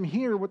ear, let him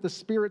hear what the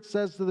Spirit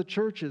says to the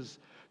churches.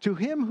 To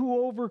him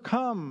who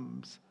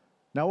overcomes.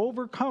 Now,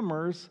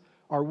 overcomers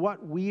are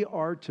what we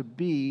are to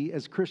be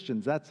as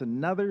Christians. That's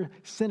another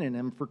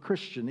synonym for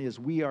Christian,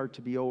 is we are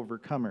to be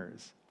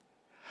overcomers.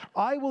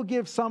 I will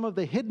give some of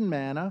the hidden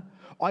manna.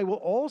 I will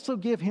also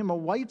give him a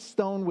white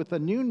stone with a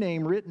new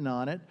name written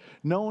on it,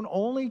 known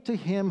only to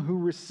him who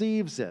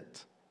receives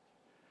it.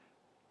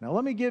 Now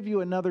let me give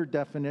you another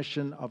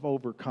definition of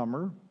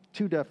overcomer.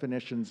 Two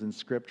definitions in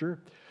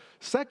Scripture.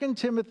 2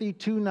 Timothy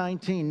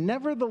 2:19,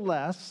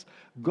 nevertheless,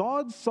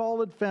 God's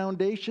solid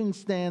foundation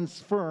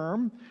stands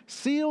firm,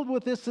 sealed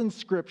with this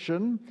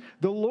inscription,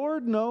 the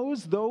Lord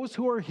knows those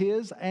who are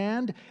his,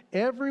 and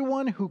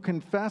everyone who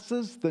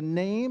confesses the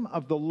name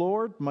of the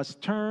Lord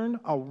must turn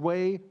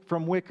away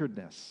from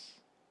wickedness.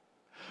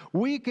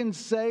 We can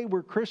say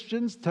we're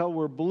Christians till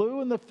we're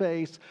blue in the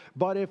face,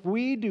 but if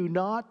we do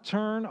not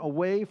turn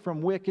away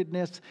from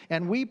wickedness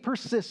and we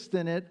persist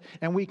in it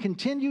and we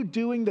continue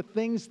doing the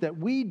things that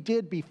we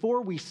did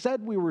before we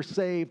said we were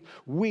saved,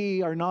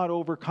 we are not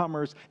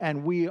overcomers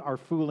and we are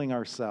fooling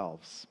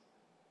ourselves.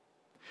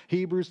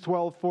 Hebrews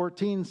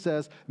 12:14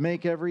 says,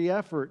 make every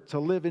effort to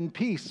live in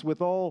peace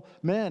with all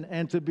men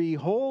and to be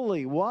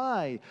holy.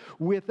 Why?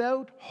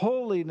 Without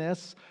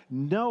holiness,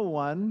 no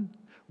one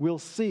will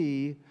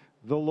see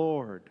the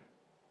Lord.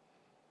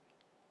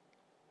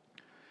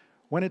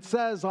 When it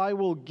says, I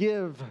will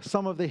give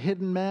some of the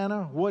hidden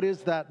manna, what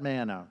is that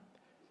manna?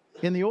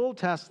 In the Old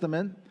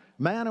Testament,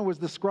 manna was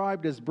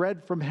described as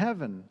bread from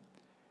heaven.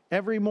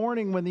 Every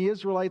morning when the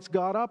Israelites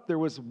got up, there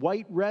was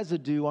white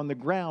residue on the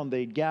ground.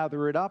 They'd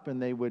gather it up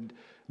and they would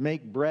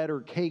make bread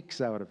or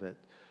cakes out of it.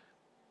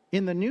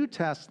 In the New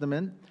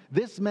Testament,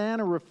 this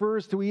manna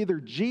refers to either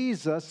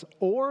Jesus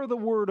or the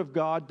Word of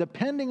God,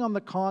 depending on the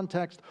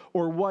context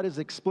or what is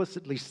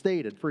explicitly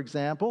stated. For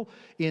example,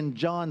 in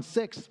John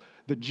 6,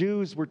 the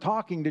Jews were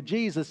talking to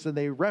Jesus and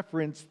they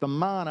referenced the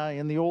manna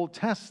in the Old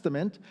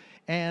Testament.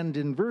 And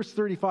in verse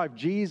 35,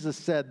 Jesus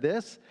said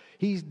this.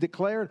 He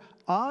declared,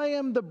 I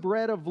am the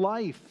bread of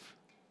life.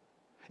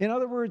 In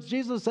other words,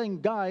 Jesus is saying,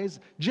 guys,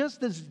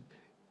 just as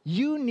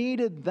you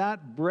needed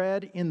that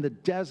bread in the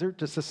desert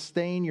to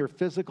sustain your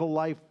physical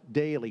life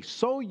daily,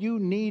 so you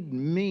need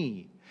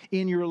me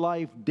in your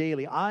life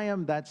daily. I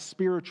am that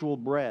spiritual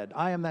bread.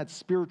 I am that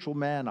spiritual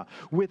manna.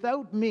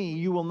 Without me,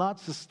 you will not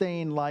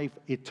sustain life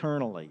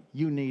eternally.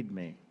 You need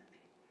me.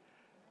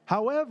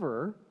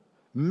 However,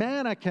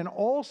 manna can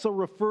also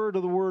refer to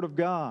the Word of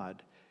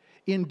God.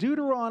 In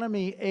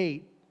Deuteronomy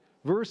 8,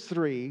 verse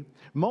 3,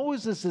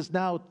 Moses is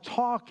now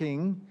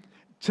talking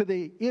to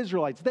the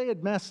Israelites. They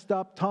had messed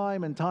up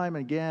time and time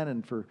again,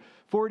 and for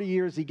 40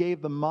 years he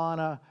gave them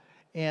manna,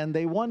 and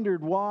they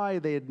wondered why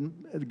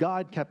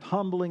God kept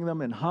humbling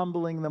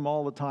them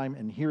all the time,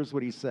 and here's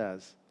what he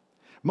says.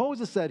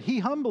 Moses said, he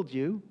humbled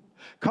you,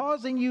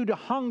 causing you to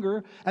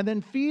hunger, and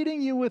then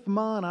feeding you with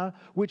manna,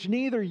 which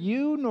neither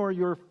you nor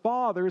your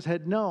fathers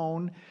had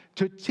known,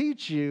 to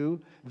teach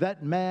you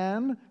that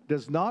man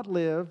does not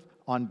live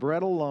on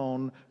bread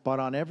alone, but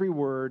on every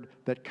word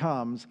that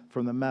comes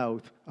from the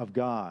mouth of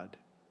God.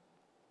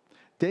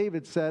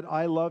 David said,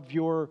 I love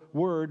your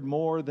word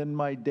more than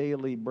my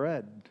daily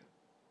bread.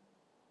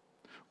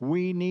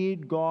 We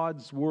need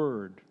God's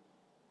word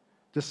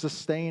to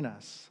sustain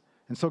us.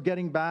 And so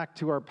getting back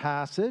to our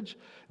passage,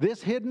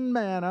 this hidden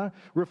manna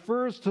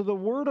refers to the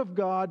Word of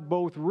God,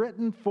 both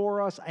written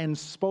for us and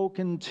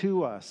spoken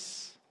to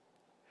us.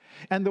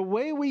 And the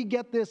way we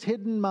get this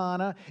hidden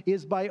manna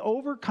is by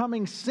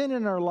overcoming sin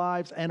in our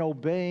lives and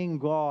obeying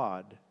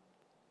God.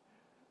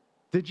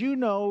 Did you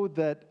know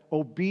that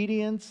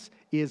obedience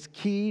is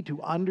key to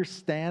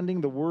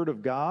understanding the Word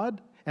of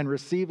God and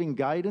receiving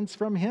guidance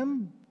from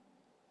Him?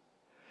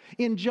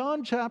 In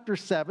John chapter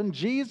 7,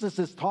 Jesus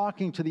is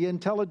talking to the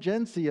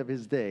intelligentsia of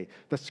his day,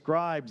 the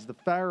scribes, the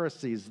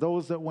Pharisees,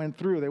 those that went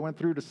through. They went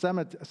through to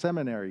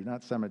seminary.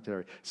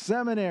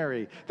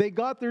 They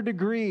got their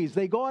degrees.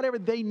 They got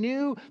everything. They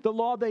knew the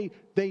law. They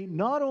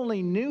not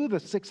only knew the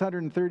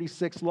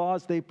 636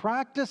 laws, they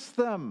practiced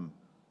them.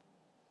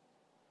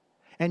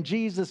 And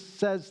Jesus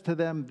says to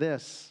them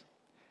this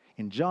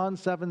in John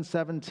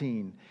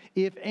 7:17,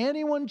 if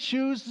anyone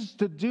chooses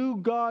to do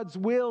God's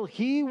will,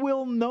 he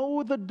will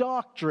know the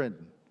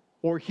doctrine,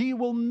 or he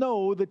will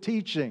know the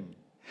teaching.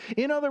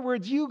 In other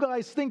words, you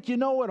guys think you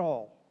know it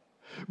all.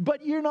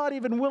 But you're not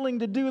even willing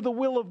to do the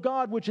will of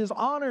God, which is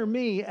honor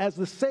me as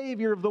the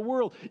Savior of the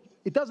world.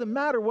 It doesn't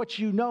matter what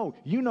you know.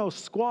 You know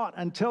squat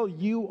until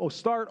you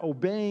start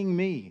obeying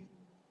me.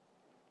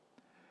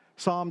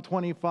 Psalm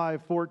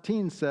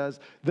 25:14 says,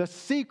 "The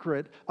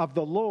secret of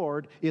the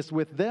Lord is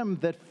with them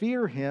that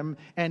fear him,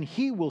 and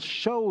he will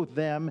show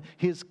them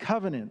his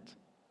covenant."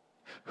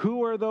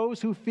 Who are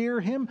those who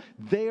fear him?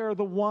 They are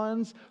the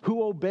ones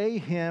who obey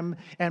him.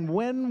 And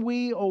when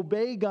we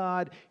obey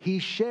God, he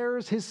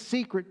shares his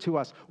secret to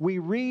us. We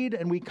read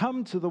and we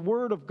come to the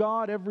Word of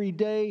God every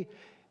day,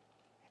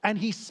 and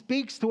he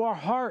speaks to our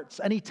hearts,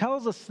 and he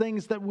tells us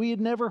things that we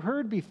had never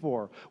heard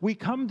before. We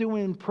come to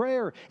him in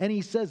prayer, and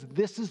he says,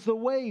 this is the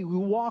way. We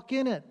walk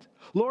in it.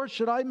 Lord,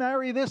 should I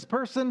marry this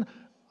person?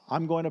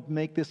 I'm going to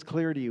make this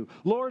clear to you.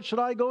 Lord, should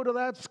I go to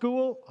that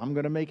school? I'm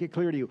going to make it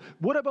clear to you.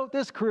 What about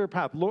this career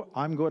path? Lord,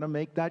 I'm going to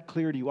make that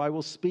clear to you. I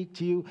will speak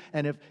to you,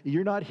 and if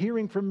you're not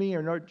hearing from me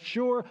or not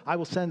sure, I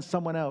will send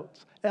someone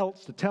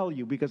else to tell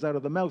you, because out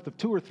of the mouth of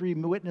 2 or 3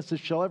 witnesses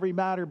shall every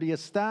matter be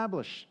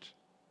established.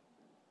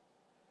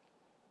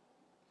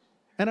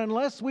 And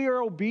unless we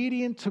are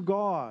obedient to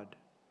God,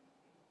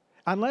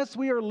 unless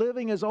we are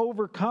living as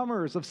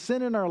overcomers of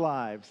sin in our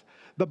lives,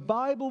 the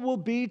Bible will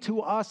be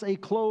to us a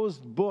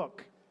closed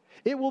book.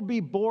 It will be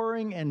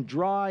boring and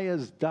dry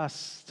as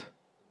dust.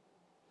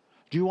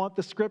 Do you want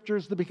the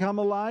Scriptures to become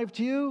alive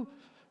to you?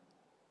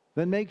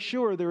 Then make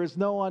sure there is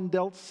no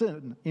undealt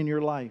sin in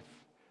your life.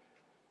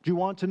 Do you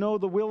want to know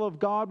the will of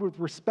God with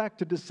respect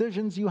to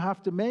decisions you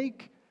have to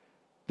make?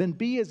 Then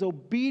be as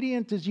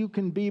obedient as you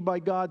can be by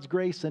God's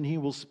grace, and he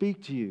will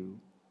speak to you.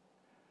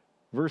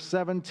 Verse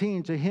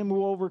 17, "To him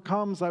who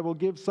overcomes, I will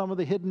give some of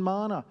the hidden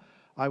manna.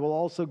 I will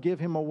also give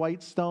him a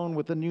white stone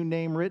with a new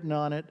name written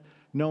on it,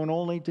 known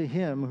only to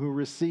him who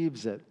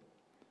receives it."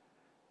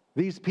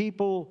 These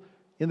people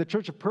in the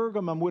church of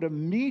Pergamum would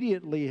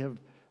immediately have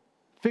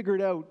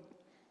figured out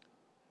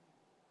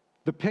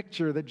the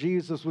picture that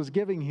Jesus was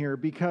giving here,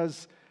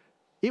 because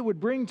it would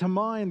bring to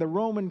mind the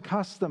Roman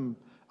custom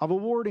of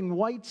awarding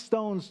white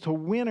stones to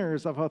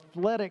winners of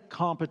athletic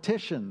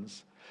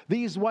competitions.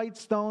 These white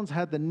stones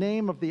had the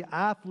name of the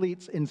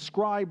athletes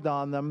inscribed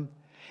on them,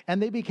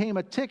 and they became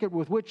a ticket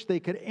with which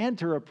they could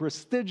enter a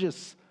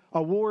prestigious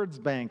awards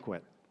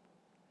banquet.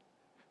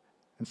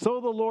 And so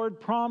the Lord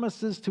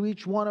promises to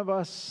each one of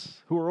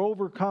us who are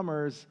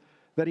overcomers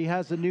that he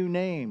has a new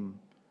name,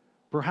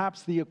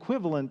 perhaps the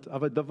equivalent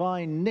of a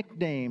divine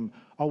nickname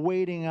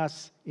awaiting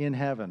us in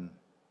heaven.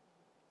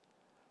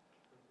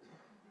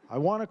 I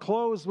want to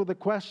close with a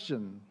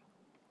question.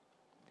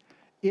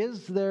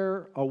 Is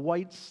there a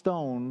white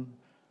stone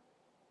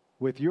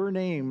with your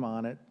name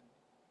on it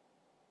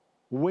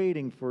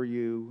waiting for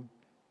you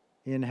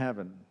in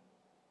heaven?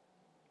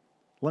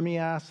 Let me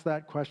ask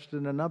that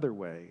question another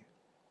way.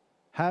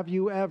 Have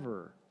you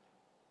ever,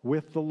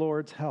 with the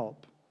Lord's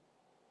help,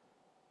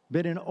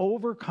 been an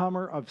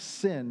overcomer of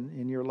sin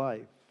in your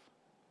life?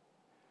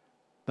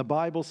 The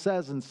Bible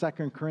says in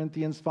 2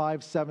 Corinthians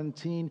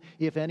 5:17,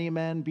 "If any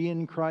man be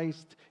in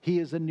Christ, he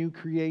is a new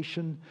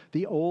creation.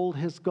 The old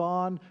has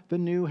gone, the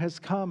new has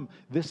come."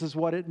 This is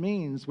what it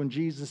means when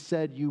Jesus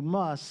said, "You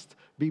must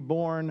be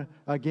born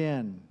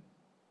again."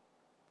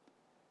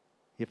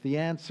 If the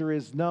answer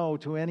is no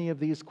to any of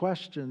these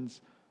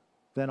questions,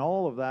 then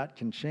all of that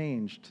can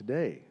change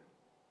today.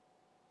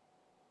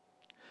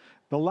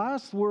 The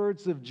last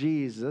words of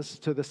Jesus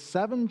to the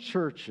 7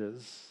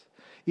 churches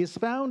is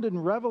found in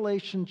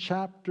Revelation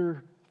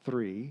chapter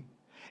 3.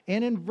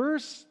 And in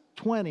verse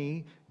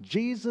 20,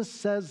 Jesus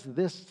says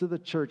this to the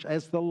church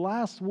as the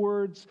last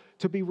words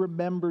to be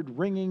remembered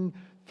ringing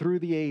through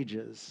the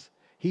ages.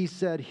 He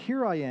said,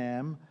 "Here I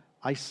am,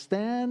 I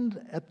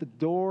stand at the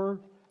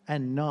door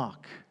and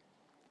knock.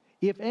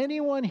 If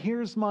anyone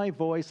hears my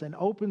voice and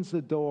opens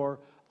the door,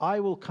 I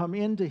will come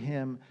into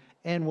him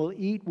and will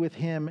eat with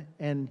him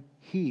and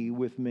he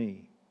with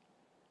me."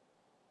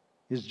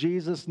 Is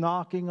Jesus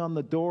knocking on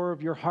the door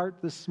of your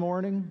heart this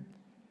morning?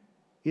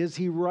 Is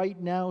he right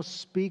now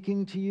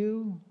speaking to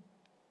you?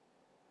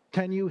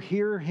 Can you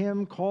hear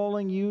him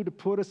calling you to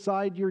put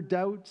aside your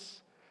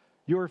doubts,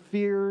 your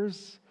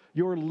fears,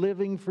 your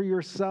living for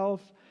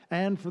yourself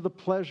and for the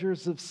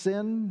pleasures of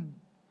sin?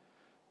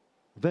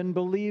 Then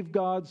believe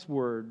God's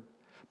word.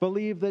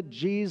 Believe that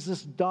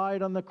Jesus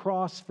died on the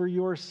cross for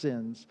your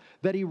sins,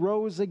 that he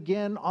rose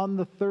again on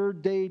the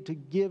 3rd day to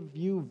give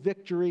you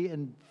victory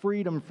and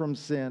freedom from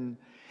sin,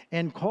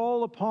 and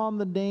call upon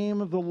the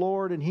name of the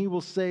Lord and he will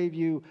save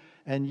you,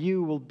 and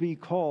you will be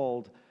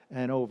called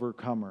an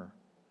overcomer.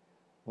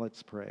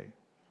 Let's pray.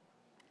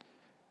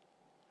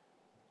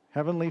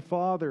 Heavenly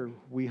Father,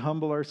 we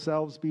humble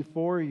ourselves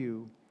before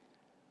you.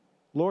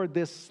 Lord,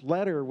 this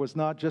letter was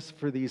not just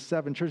for these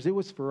 7 churches, it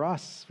was for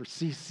us, for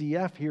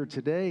CCF here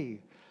today.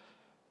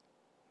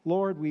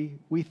 Lord,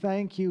 we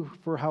thank you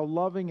for how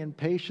loving and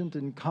patient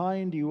and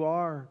kind you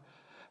are,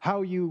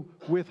 how you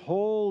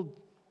withhold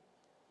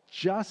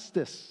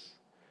justice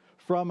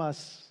from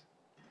us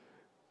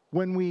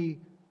when we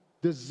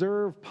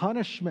deserve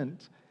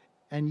punishment,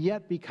 and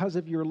yet because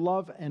of your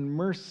love and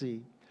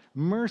mercy,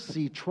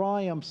 Mercy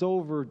triumphs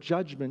over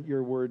judgment,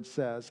 your word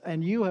says,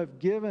 and you have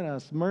given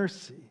us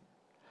mercy.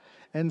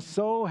 And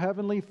so,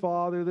 Heavenly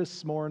Father,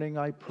 this morning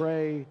I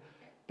pray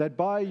that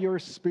by your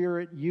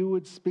Spirit you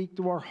would speak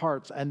to our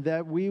hearts and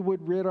that we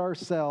would rid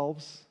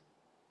ourselves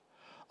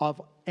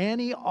of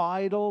any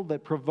idol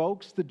that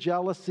provokes the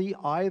jealousy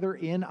either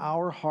in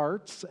our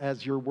hearts,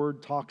 as your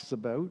word talks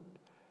about,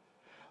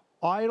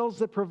 idols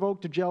that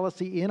provoke the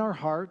jealousy in our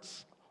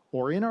hearts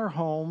or in our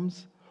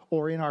homes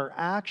or in our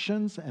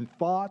actions and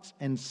thoughts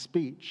and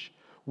speech.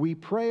 We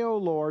pray, O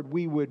Lord,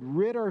 we would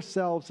rid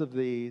ourselves of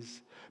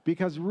these,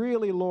 because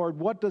really, Lord,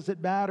 what does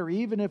it matter?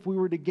 Even if we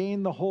were to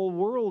gain the whole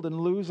world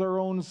and lose our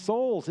own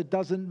souls, it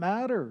doesn't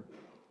matter.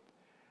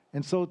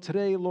 And so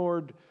today,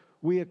 Lord,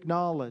 we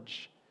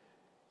acknowledge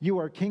you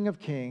are King of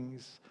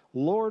kings,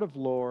 Lord of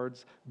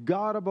lords,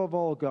 God above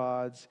all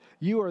gods.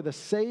 You are the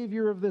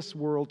Savior of this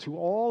world to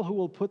all who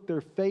will put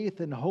their faith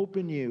and hope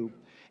in you.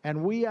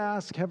 And we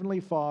ask,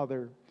 Heavenly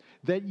Father,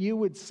 that you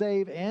would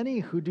save any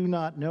who do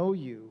not know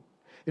you.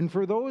 And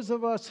for those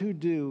of us who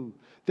do,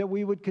 that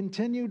we would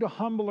continue to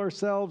humble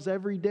ourselves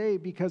every day,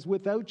 because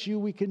without you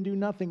we can do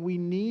nothing. We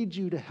need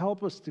you to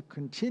help us to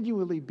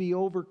continually be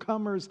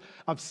overcomers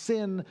of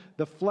sin,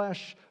 the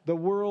flesh, the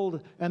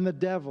world, and the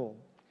devil.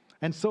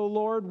 And so,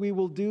 Lord, we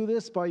will do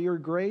this by your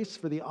grace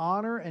for the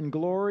honor and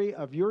glory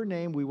of your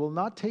name. We will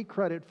not take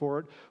credit for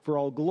it, for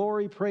all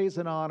glory, praise,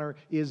 and honor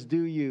is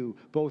due you,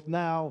 both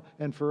now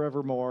and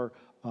forevermore.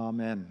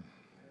 Amen.